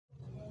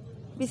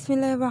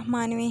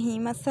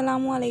Bismillahirrahmanirrahim.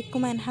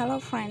 Assalamualaikum and hello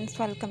friends.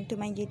 Welcome to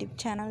my YouTube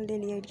channel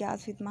Daily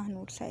Ideas with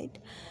Mahnoor Side.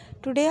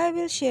 Today I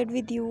will share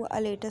with you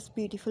a latest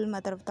beautiful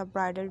mother of the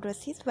bridal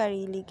dresses.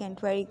 Very elegant,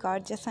 very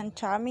gorgeous and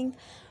charming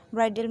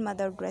bridal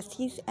mother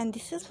dresses. And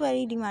this is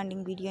very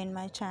demanding video in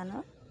my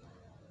channel.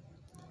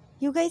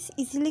 You guys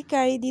easily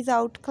carry these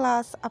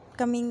out-class,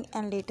 upcoming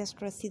and latest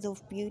dresses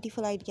of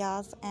beautiful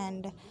ideas,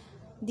 and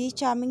these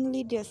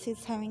charmingly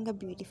dresses having a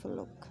beautiful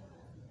look.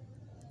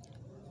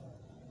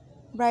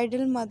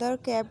 Bridal mother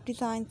cap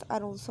designs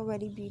are also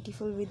very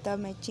beautiful with the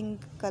matching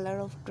color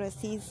of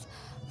dresses,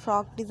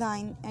 frock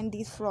design, and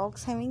these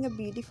frocks having a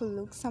beautiful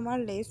look. Some are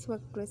lace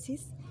work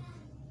dresses.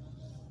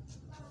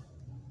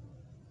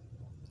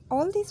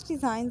 All these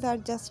designs are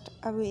just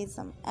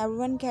awesome.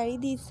 Everyone carry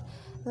these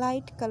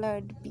light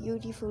colored,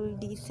 beautiful,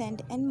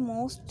 decent and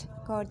most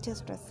gorgeous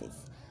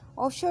dresses.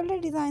 Off shoulder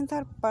designs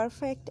are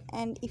perfect,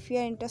 and if you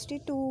are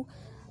interested to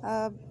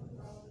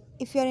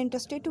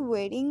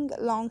wearing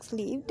long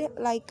sleeved,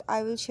 like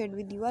I will share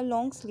with you a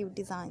long sleeve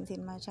designs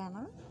in my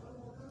channel.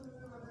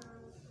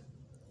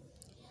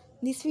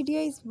 This video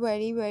is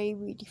very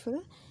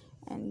beautiful,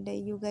 and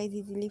you guys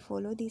easily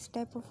follow these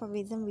type of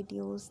amazing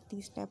videos,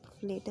 these type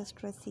of latest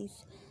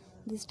dresses,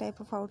 this type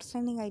of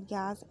outstanding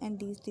ideas, and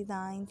these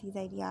designs, these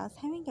ideas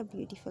having a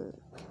beautiful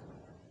look.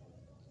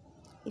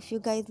 If you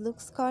guys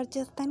looks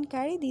gorgeous, then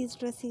carry these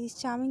dresses,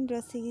 charming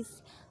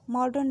dresses,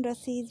 modern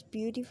dresses,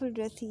 beautiful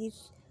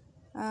dresses,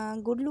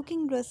 good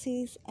looking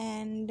dresses,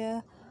 and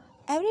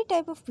every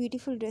type of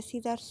beautiful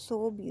dresses are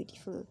so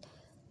beautiful.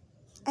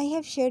 I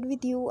have shared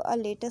with you a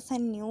latest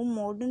and new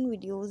modern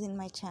videos in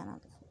my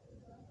channel.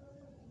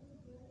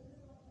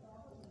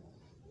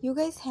 You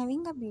guys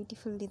having a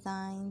beautiful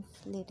designs,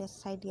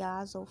 latest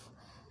ideas of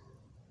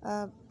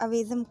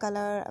awesome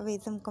color,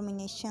 awesome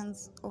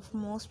combinations of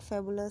most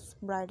fabulous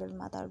bridal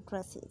mother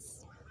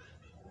dresses.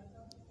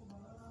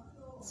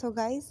 So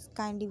guys,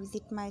 kindly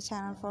visit my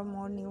channel for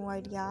more new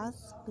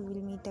ideas. We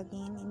will meet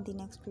again in the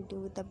next video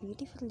with the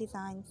beautiful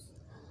designs.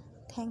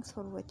 Thanks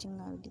for watching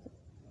my video.